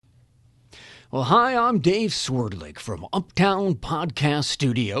Well, hi, I'm Dave Swerdlick from Uptown Podcast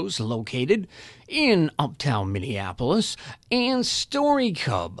Studios, located in Uptown Minneapolis, and Story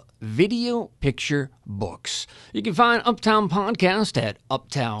Cub Video Picture Books. You can find Uptown Podcast at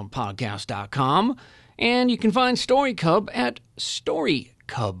uptownpodcast.com, and you can find Story Cub at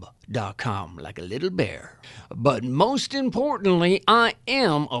storycub.com, like a little bear. But most importantly, I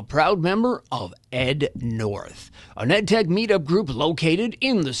am a proud member of EdNorth, an EdTech meetup group located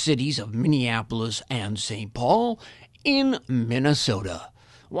in the cities of Minneapolis and St. Paul in Minnesota.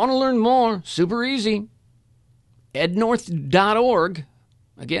 Want to learn more? Super easy. EdNorth.org.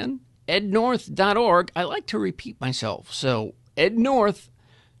 Again, EdNorth.org. I like to repeat myself, so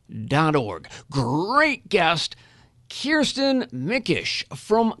EdNorth.org. Great guest, Kjirsten Mickesh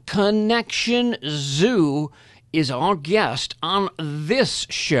from Connection Zoo is our guest on this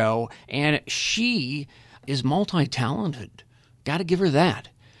show, and she is multi-talented. Got to give her that.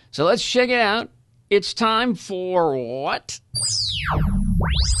 So let's check it out. It's time for what?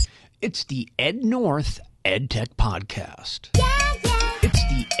 It's the EdNorth EdTech Podcast. It's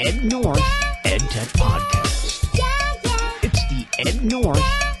the EdNorth EdTech Podcast. It's the EdNorth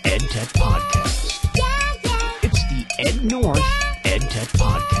EdTech Podcast. It's the EdNorth EdTech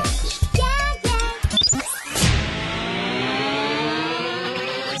Podcast.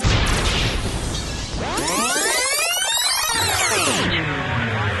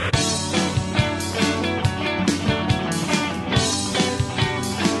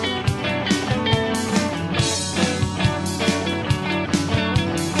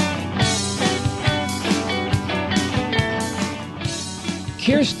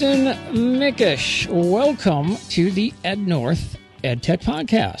 Kjirsten Mickesh, welcome to the EdNorth EdTech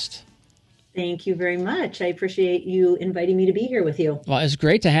Podcast. Thank you very much. I appreciate you inviting me to be here with you. Well, it's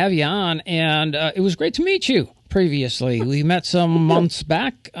great to have you on, and it was great to meet you previously. We met some months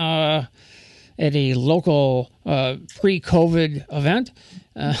back at a local pre-COVID event.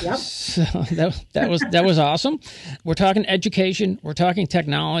 Yep. So that was awesome. We're talking education, we're talking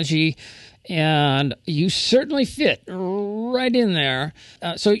technology, and you certainly fit right in there.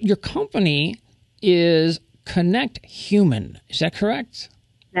 So your company is Connect Human. Is that correct?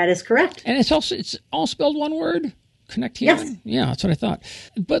 That is correct. And it's all spelled one word? Connect Human? Yes. Yeah, that's what I thought.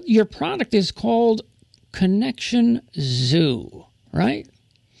 But your product is called Connection Zoo, right?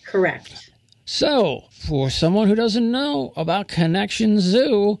 Correct. So, for someone who doesn't know about Connection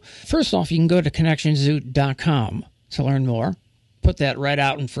Zoo, first off, you can go to connectionzoo.com to learn more. Put that right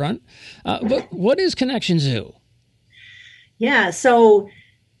out in front. But what is Connection Zoo? Yeah, so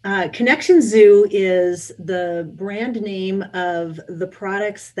Connection Zoo is the brand name of the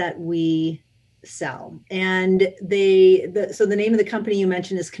products that we sell. And so the name of the company you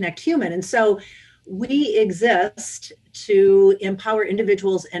mentioned is Connect Human. And so we exist to empower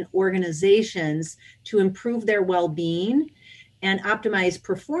individuals and organizations to improve their well-being and optimize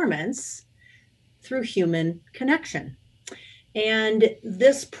performance through human connection. And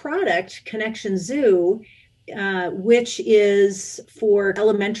this product, Connection Zoo, which is for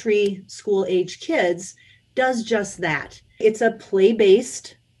elementary school age kids, does just that. It's a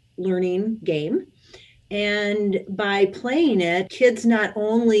play-based learning game. And by playing it, kids not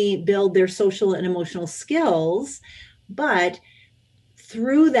only build their social and emotional skills, but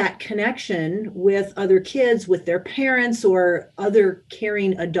through that connection with other kids, with their parents or other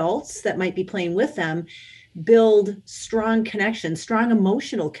caring adults that might be playing with them, build strong connections, strong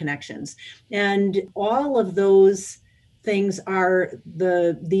emotional connections. And all of those things are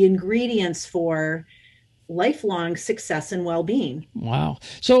the ingredients for lifelong success and well-being. Wow.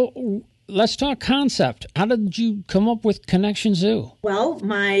 So let's talk concept. How did you come up with Connection Zoo? Well,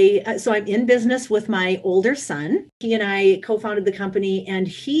 so I'm in business with my older son. He and I co-founded the company, and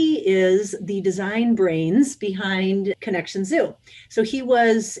he is the design brains behind Connection Zoo. So he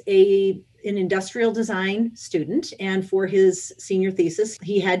was an industrial design student, and for his senior thesis,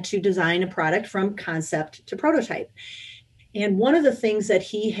 he had to design a product from concept to prototype. And one of the things that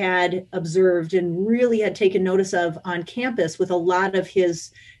he had observed and really had taken notice of on campus with a lot of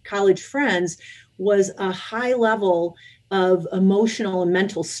his college friends was a high level of emotional and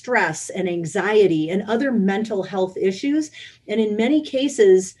mental stress and anxiety and other mental health issues. And in many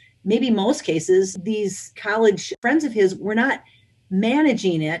cases, maybe most cases, these college friends of his were not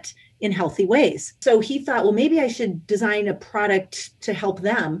managing it in healthy ways. So he thought, well, maybe I should design a product to help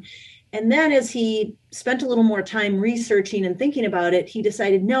them. And then as he spent a little more time researching and thinking about it, he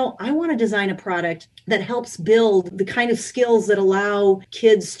decided, no, I want to design a product that helps build the kind of skills that allow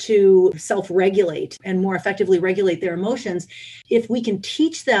kids to self-regulate and more effectively regulate their emotions. If we can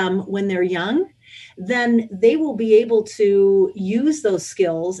teach them when they're young, then they will be able to use those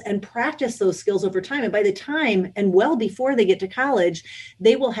skills and practice those skills over time. And by the time and well before they get to college,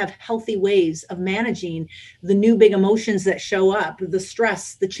 they will have healthy ways of managing the new big emotions that show up, the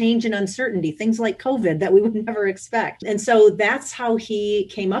stress, the change and uncertainty, things like COVID that we would never expect. And so that's how he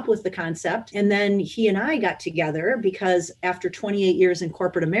came up with the concept. And then he and I got together because after 28 years in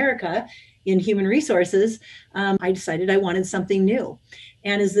corporate America in human resources, I decided I wanted something new.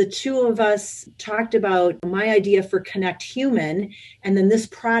 And as the two of us talked about my idea for Connect Human, and then this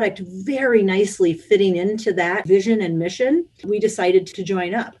product very nicely fitting into that vision and mission, we decided to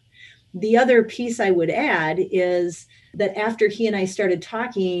join up. The other piece I would add is that after he and I started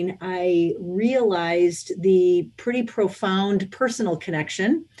talking, I realized the pretty profound personal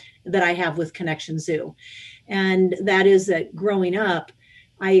connection that I have with Connection Zoo. And that is that growing up,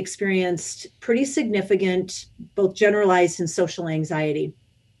 I experienced pretty significant, both generalized and social anxiety.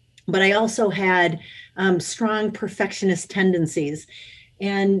 But I also had strong perfectionist tendencies.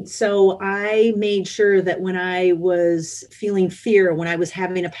 And so I made sure that when I was feeling fear, when I was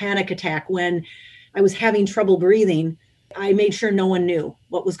having a panic attack, when I was having trouble breathing, I made sure no one knew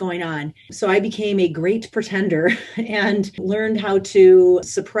what was going on. So I became a great pretender and learned how to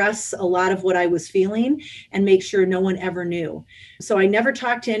suppress a lot of what I was feeling and make sure no one ever knew. So I never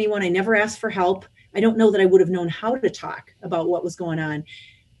talked to anyone. I never asked for help. I don't know that I would have known how to talk about what was going on.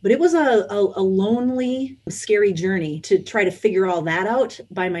 But it was a lonely, scary journey to try to figure all that out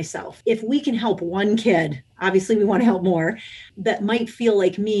by myself. If we can help one kid, obviously we want to help more, that might feel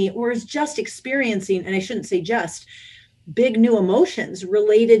like me or is just experiencing, and I shouldn't say just, big new emotions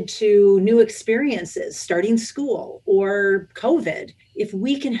related to new experiences, starting school or COVID. If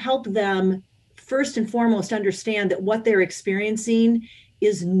we can help them first and foremost understand that what they're experiencing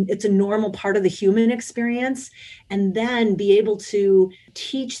it's a normal part of the human experience, and then be able to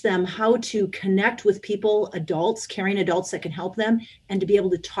teach them how to connect with people, adults, caring adults that can help them, and to be able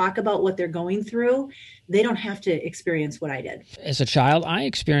to talk about what they're going through. They don't have to experience what I did. As a child, I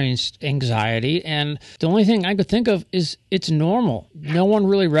experienced anxiety, and the only thing I could think of is it's normal. No one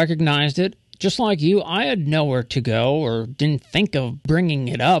really recognized it. Just like you, I had nowhere to go or didn't think of bringing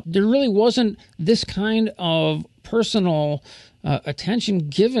it up. There really wasn't this kind of personal attention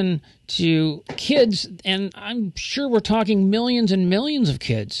given to kids, and I'm sure we're talking millions and millions of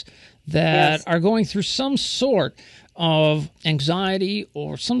kids that are going through some sort of anxiety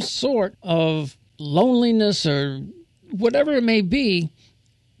or some sort of loneliness or whatever it may be.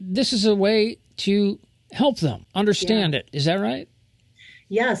 This is a way to help them understand it. Is that right?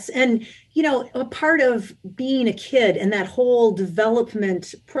 Yes. And, you know, a part of being a kid and that whole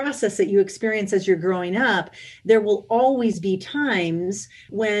development process that you experience as you're growing up, there will always be times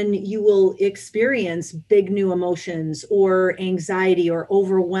when you will experience big new emotions or anxiety or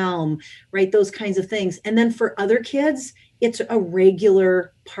overwhelm, right? Those kinds of things. And then for other kids, it's a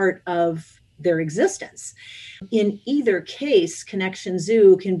regular part of their existence. In either case, Connection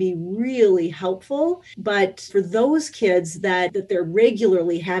Zoo can be really helpful. But for those kids that they're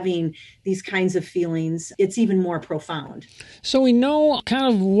regularly having these kinds of feelings, it's even more profound. So we know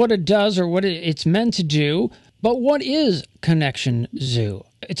kind of what it does or what it's meant to do, but what is Connection Zoo?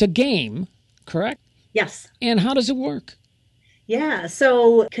 It's a game, correct? Yes. And how does it work? Yeah,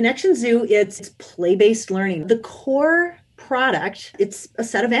 so Connection Zoo, it's play-based learning. The core product, it's a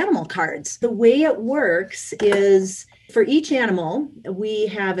set of animal cards. The way it works is for each animal, we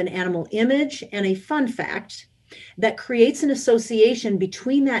have an animal image and a fun fact that creates an association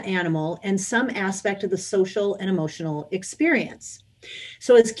between that animal and some aspect of the social and emotional experience.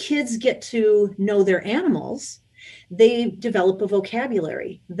 So as kids get to know their animals, they develop a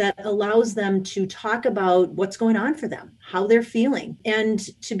vocabulary that allows them to talk about what's going on for them, how they're feeling, and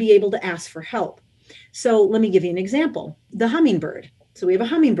to be able to ask for help. So let me give you an example. The hummingbird. So we have a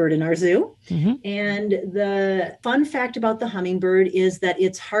hummingbird in our zoo. Mm-hmm. And the fun fact about the hummingbird is that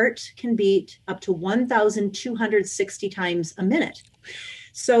its heart can beat up to 1,260 times a minute.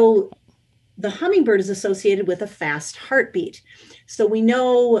 So the hummingbird is associated with a fast heartbeat. So we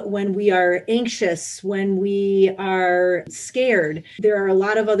know when we are anxious, when we are scared, there are a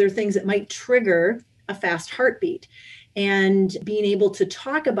lot of other things that might trigger a fast heartbeat. And being able to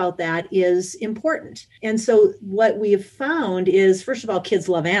talk about that is important. And so what we have found is, first of all, kids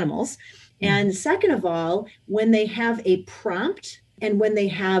love animals. And second of all, when they have a prompt and when they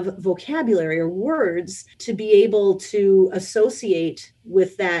have vocabulary or words to be able to associate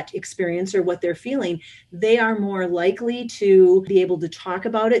with that experience or what they're feeling, they are more likely to be able to talk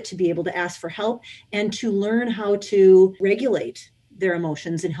about it, to be able to ask for help, and to learn how to regulate their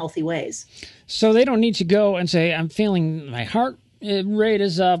emotions in healthy ways. So they don't need to go and say, I'm feeling my heart rate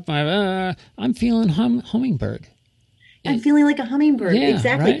is up. I'm feeling hummingbird. I'm feeling like a hummingbird. Yeah,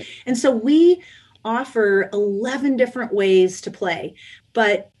 exactly. Right? And so we offer 11 different ways to play,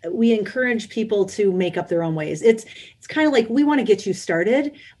 but we encourage people to make up their own ways. It's kind of like, we want to get you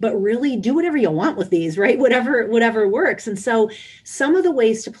started, but really do whatever you want with these, right? Whatever works. And so some of the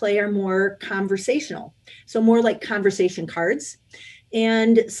ways to play are more conversational. So more like conversation cards.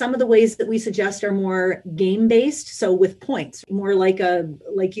 And some of the ways that we suggest are more game-based, so with points, more like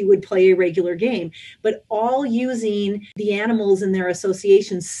you would play a regular game, but all using the animals and their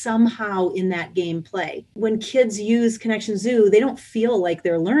associations somehow in that game play. When kids use Connection Zoo, they don't feel like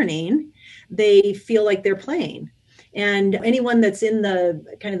they're learning, they feel like they're playing. And anyone that's in the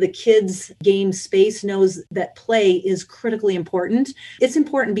kind of the kids game space knows that play is critically important. It's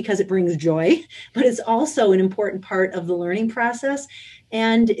important because it brings joy, but it's also an important part of the learning process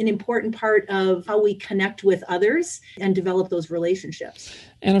and an important part of how we connect with others and develop those relationships.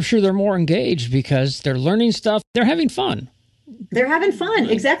 And I'm sure they're more engaged because they're learning stuff. They're having fun. They're having fun.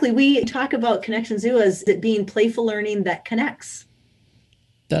 Exactly. We talk about Connection Zoo as it being playful learning that connects.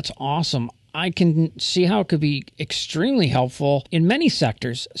 That's awesome. I can see how it could be extremely helpful in many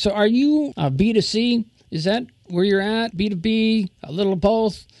sectors. So are you B2C? Is that where you're at? B2B? A little of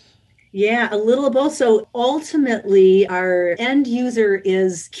both? Yeah, a little of both. So ultimately, our end user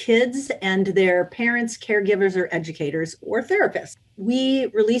is kids and their parents, caregivers, or educators, or therapists. We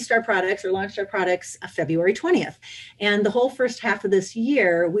released our products or launched our products February 20th. And the whole first half of this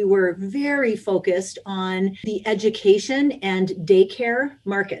year, we were very focused on the education and daycare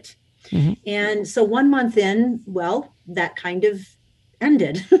market. Mm-hmm. And so 1 month in, well, that kind of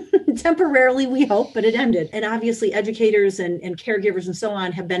ended. Temporarily, we hope, but it ended. And obviously educators and caregivers and so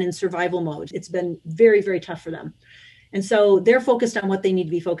on have been in survival mode. It's been very, very tough for them. And so they're focused on what they need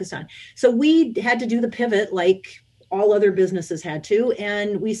to be focused on. So we had to do the pivot like all other businesses had to.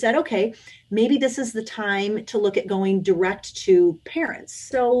 And we said, okay, maybe this is the time to look at going direct to parents.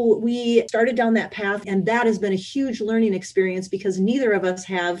 So we started down that path, and that has been a huge learning experience because neither of us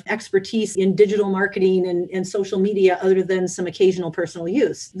have expertise in digital marketing and social media other than some occasional personal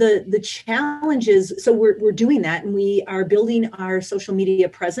use. The challenge is, so we're doing that, and we are building our social media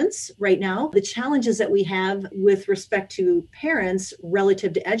presence right now. The challenges that we have with respect to parents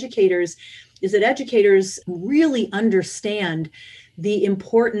relative to educators is that educators really understand the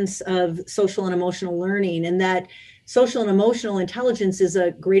importance of social and emotional learning, and that social and emotional intelligence is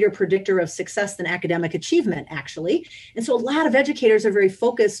a greater predictor of success than academic achievement, actually. And so a lot of educators are very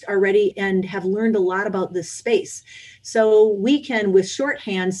focused already and have learned a lot about this space. So we can, with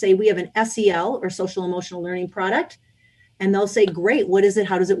shorthand, say we have an SEL or social emotional learning product, and they'll say, great, what is it?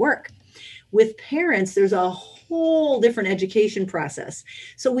 How does it work? With parents, there's a whole different education process.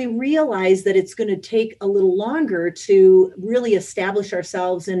 So we realize that it's going to take a little longer to really establish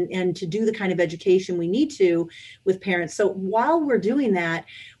ourselves and to do the kind of education we need to with parents. So while we're doing that,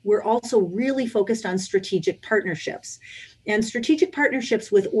 we're also really focused on strategic partnerships and strategic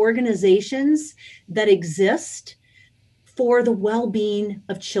partnerships with organizations that exist for the well-being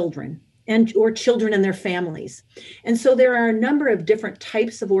of children or children and their families. And so there are a number of different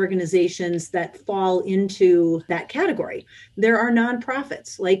types of organizations that fall into that category. There are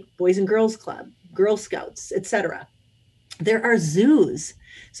nonprofits like Boys and Girls Club, Girl Scouts, etc. There are zoos.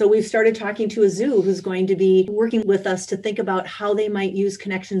 So we've started talking to a zoo who's going to be working with us to think about how they might use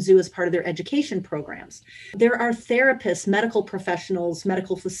Connection Zoo as part of their education programs. There are therapists, medical professionals,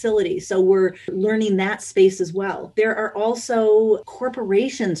 medical facilities. So we're learning that space as well. There are also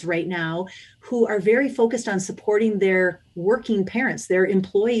corporations right now who are very focused on supporting their working parents, their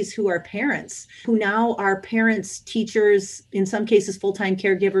employees who are parents, who now are parents, teachers, in some cases, full-time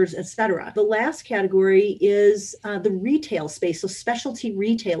caregivers, et cetera. The last category is the retail space, so specialty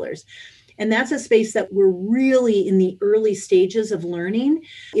retailers. And that's a space that we're really in the early stages of learning.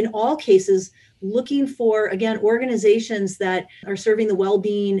 In all cases, looking for, again, organizations that are serving the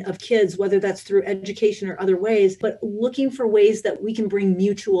well-being of kids, whether that's through education or other ways, but looking for ways that we can bring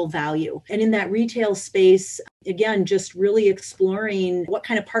mutual value. And in that retail space, again, just really exploring what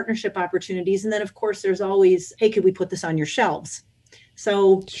kind of partnership opportunities. And then, of course, there's always, hey, could we put this on your shelves?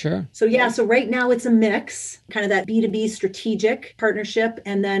 So, sure. So right now it's a mix, kind of that B2B strategic partnership.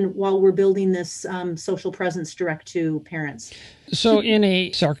 And then while we're building this social presence direct to parents. So in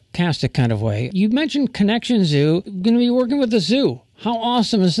a sarcastic kind of way, you mentioned Connection Zoo, going to be working with the zoo. How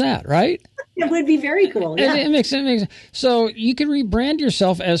awesome is that, right? It would be very cool. Yeah. It makes sense. So you could rebrand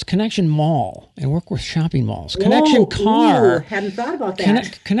yourself as Connection Mall and work with shopping malls. Connection Car. Ooh, hadn't thought about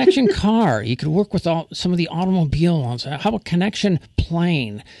that. Connection Car. You could work with some of the automobile ones. How about Connection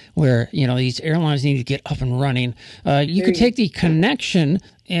Plane, where these airlines need to get up and running? You could take the connection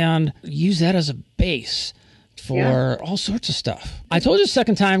and use that as a base for all sorts of stuff. I told you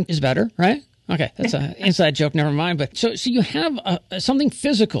second time is better, right? Okay, that's an inside joke. Never mind. But so you have something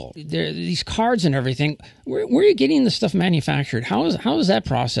physical. These cards and everything. Where are you getting the stuff manufactured? How does that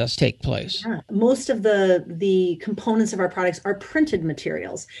process take place? Yeah. Most of the components of our products are printed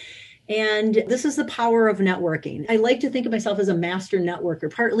materials. And this is the power of networking. I like to think of myself as a master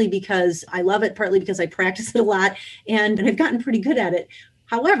networker, partly because I love it, partly because I practice it a lot, and I've gotten pretty good at it.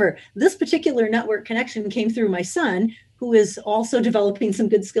 However, this particular network connection came through my son, who is also developing some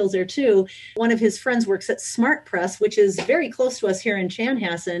good skills there too. One of his friends works at Smart Press, which is very close to us here in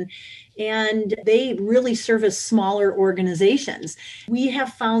Chanhassen, and they really service smaller organizations. We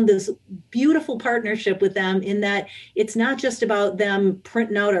have found this beautiful partnership with them in that it's not just about them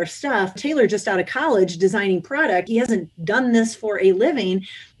printing out our stuff. Taylor, just out of college, designing product, he hasn't done this for a living.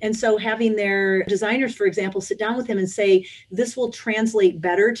 And so having their designers, for example, sit down with him and say, this will translate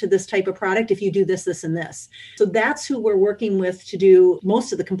better to this type of product if you do this, this, and this. So that's who we're working with to do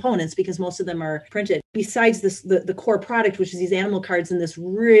most of the components, because most of them are printed. Besides this, the core product, which is these animal cards in this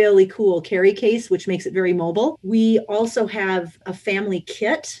really cool carry case, which makes it very mobile. We also have a family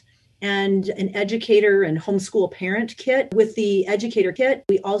kit and an educator and homeschool parent kit. With the educator kit,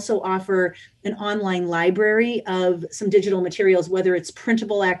 we also offer an online library of some digital materials, whether it's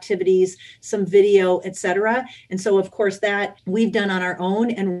printable activities, some video, etc. And so, of course, that we've done on our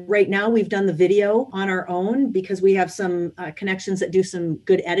own. And right now we've done the video on our own because we have some connections that do some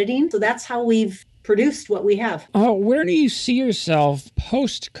good editing. So that's how we've produced what we have. Where do you see yourself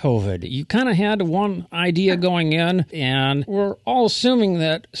post-COVID? You kind of had one idea going in, and we're all assuming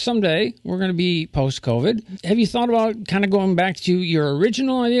that someday we're going to be post-COVID. Have you thought about kind of going back to your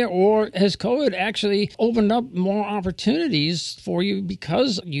original idea, or has COVID actually opened up more opportunities for you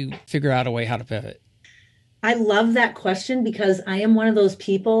because you figure out a way how to pivot? I love that question because I am one of those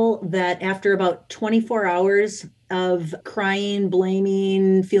people that after about 24 hours of crying,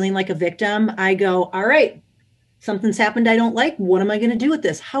 blaming, feeling like a victim, I go, all right, something's happened I don't like. What am I going to do with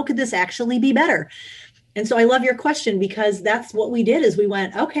this? How could this actually be better? And so I love your question because that's what we did is we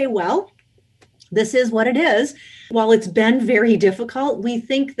went, okay, well, this is what it is. While it's been very difficult, we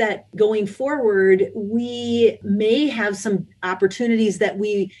think that going forward, we may have some opportunities that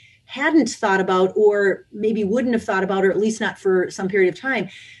we hadn't thought about or maybe wouldn't have thought about, or at least not for some period of time.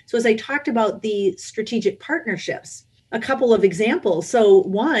 So as I talked about the strategic partnerships, a couple of examples. So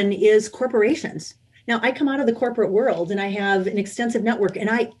one is corporations. Now I come out of the corporate world and I have an extensive network and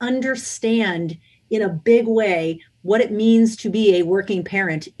I understand in a big way what it means to be a working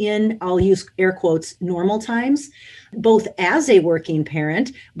parent in, I'll use air quotes, normal times, both as a working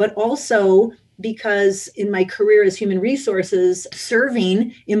parent, but also because in my career as human resources,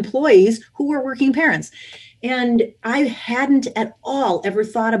 serving employees who were working parents. And I hadn't at all ever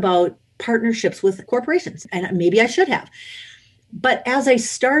thought about partnerships with corporations, and maybe I should have. But as I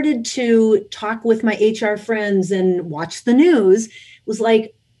started to talk with my HR friends and watch the news, it was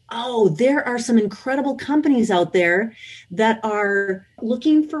like, oh, there are some incredible companies out there that are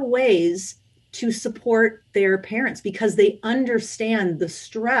looking for ways to support their parents because they understand the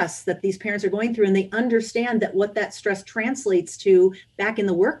stress that these parents are going through. And they understand that what that stress translates to back in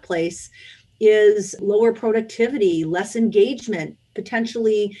the workplace is lower productivity, less engagement,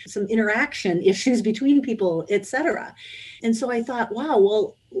 potentially some interaction issues between people, et cetera. And so I thought, wow,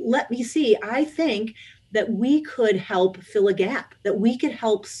 well, let me see. I think that we could help fill a gap, that we could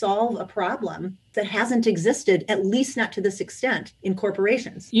help solve a problem that hasn't existed, at least not to this extent, in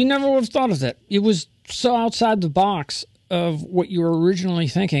corporations. You never would have thought of that. It was so outside the box of what you were originally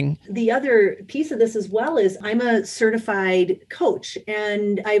thinking. The other piece of this as well is I'm a certified coach,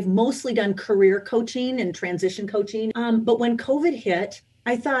 and I've mostly done career coaching and transition coaching. But when COVID hit,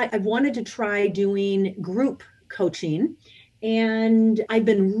 I thought I wanted to try doing group coaching. And I've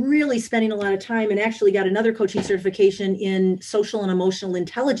been really spending a lot of time and actually got another coaching certification in social and emotional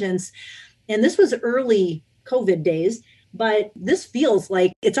intelligence. And this was early COVID days, but this feels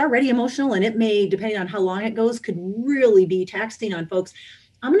like it's already emotional and it may, depending on how long it goes, could really be taxing on folks.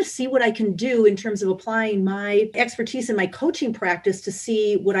 I'm going to see what I can do in terms of applying my expertise in my coaching practice to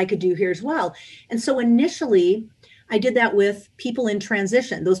see what I could do here as well. And so initially, I did that with people in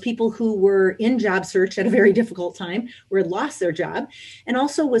transition, those people who were in job search at a very difficult time or had lost their job, and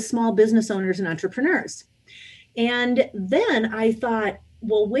also with small business owners and entrepreneurs. And then I thought,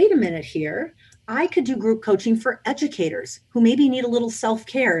 well, wait a minute here. I could do group coaching for educators who maybe need a little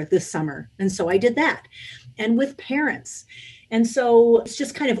self-care this summer. And so I did that. And with parents. And so it's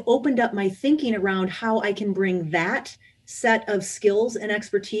just kind of opened up my thinking around how I can bring that set of skills and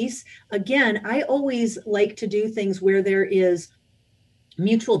expertise. Again, I always like to do things where there is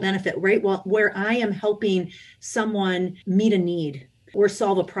mutual benefit, right? Well, where I am helping someone meet a need or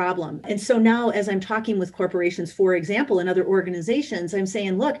solve a problem. And so now, as I'm talking with corporations, for example, and other organizations, I'm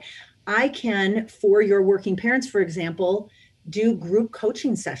saying, look, I can, for your working parents, for example, do group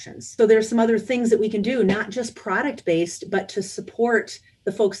coaching sessions. So there's some other things that we can do, not just product based, but to support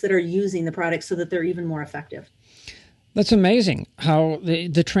the folks that are using the product so that they're even more effective. That's amazing how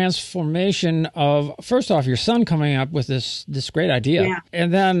the transformation of, first off, your son coming up with this great idea, Yeah.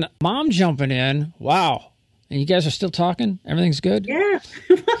 and then mom jumping in. Wow. And you guys are still talking? Everything's good? Yeah.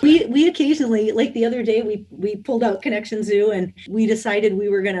 we occasionally, like the other day, we pulled out Connection Zoo and we decided we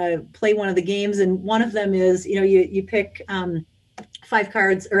were going to play one of the games. And one of them is, you pick 5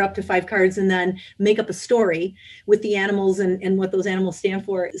 cards or up to 5 cards and then make up a story with the animals and what those animals stand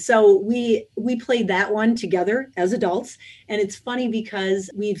for. So we played that one together as adults. And it's funny because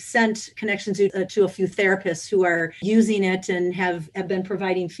we've sent Connection Zoo to a few therapists who are using it and have been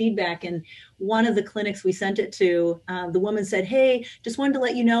providing feedback. And one of the clinics we sent it to, the woman said, hey, just wanted to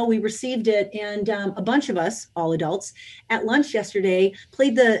let you know we received it. And a bunch of us, all adults, at lunch yesterday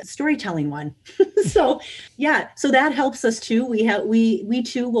played the storytelling one. So yeah, so that helps us too. We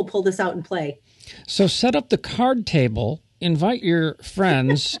too will pull this out and play. So set up the card table, invite your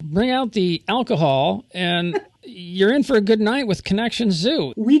friends, bring out the alcohol, and you're in for a good night with Connection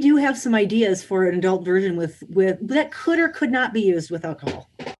Zoo. We do have some ideas for an adult version with that could or could not be used with alcohol.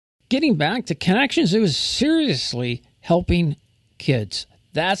 Getting back to Connection Zoo is seriously helping kids.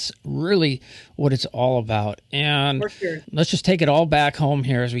 That's really what it's all about. And For sure. Let's just take it all back home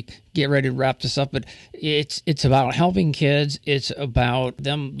here as we get ready to wrap this up. But it's about helping kids. It's about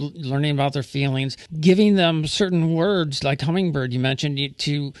them learning about their feelings, giving them certain words like hummingbird you mentioned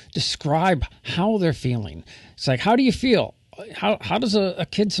to describe how they're feeling. It's like, how do you feel? How does a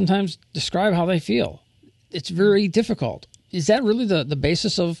kid sometimes describe how they feel? It's very difficult. Is that really the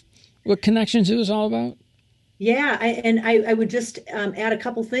basis of what Connection Zoo is all about? Yeah, I would just add a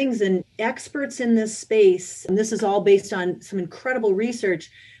couple things. And experts in this space, and this is all based on some incredible research,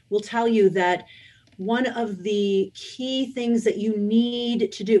 will tell you that one of the key things that you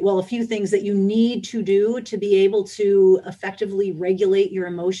need to do, well, a few things that you need to do to be able to effectively regulate your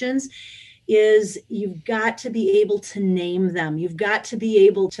emotions is you've got to be able to name them. You've got to be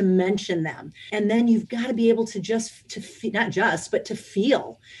able to mention them. And then you've got to be able to to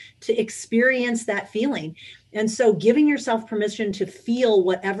feel, to experience that feeling. And so giving yourself permission to feel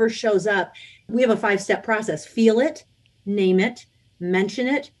whatever shows up, we have a 5-step process. Feel it, name it, mention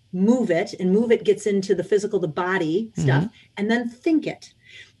it, move it, and move it gets into the physical, the body stuff, and then think it.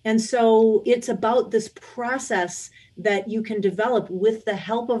 And so it's about this process that you can develop with the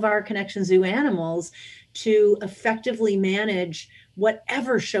help of our Connection Zoo animals to effectively manage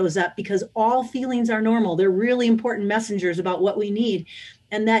whatever shows up, because all feelings are normal. They're really important messengers about what we need.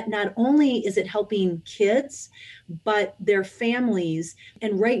 And that not only is it helping kids, but their families.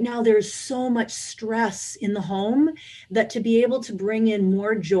 And right now there's so much stress in the home that to be able to bring in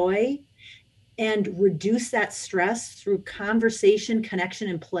more joy and reduce that stress through conversation, connection,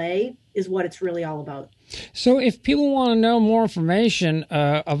 and play is what it's really all about. So if people want to know more information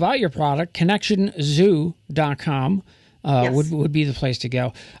about your product, connectionzoo.com Yes. would be the place to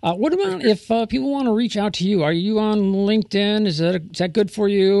go. What about if people want to reach out to you? Are you on LinkedIn? Is that good for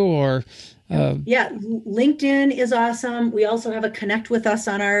you? Or Yeah, LinkedIn is awesome. We also have a connect with us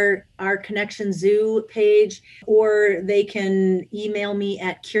on our Connection Zoo page, or they can email me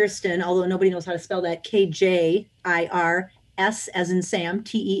at Kjirsten, although nobody knows how to spell that, KJIRS as in Sam,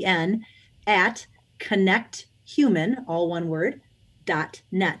 TEN, at connecthuman, all one word,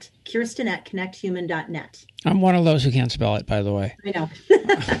 .net. Kjirsten at connecthuman.net. I'm one of those who can't spell it, by the way. I know.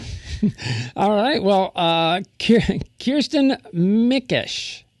 All right. Well, Kjirsten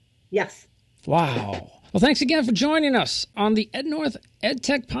Mickesh. Yes. Wow. Well, thanks again for joining us on the EdNorth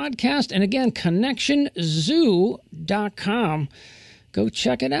EdTech podcast. And again, connectionzoo.com. Go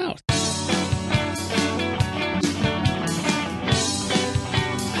check it out.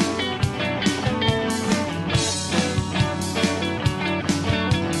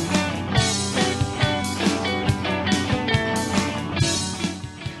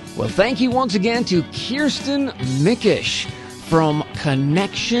 Well, thank you once again to Kjirsten Mickesh from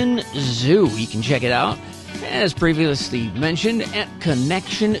Connection Zoo. You can check it out, as previously mentioned, at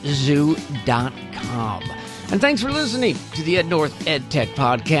connectionzoo.com. And thanks for listening to the EdNorth EdTech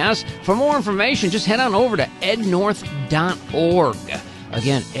podcast. For more information, just head on over to ednorth.org.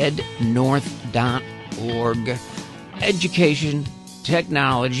 Again, ednorth.org. Education,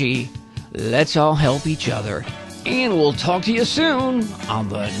 technology, let's all help each other. And we'll talk to you soon on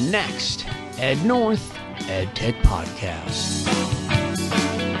the next EdNorth EdTech podcast.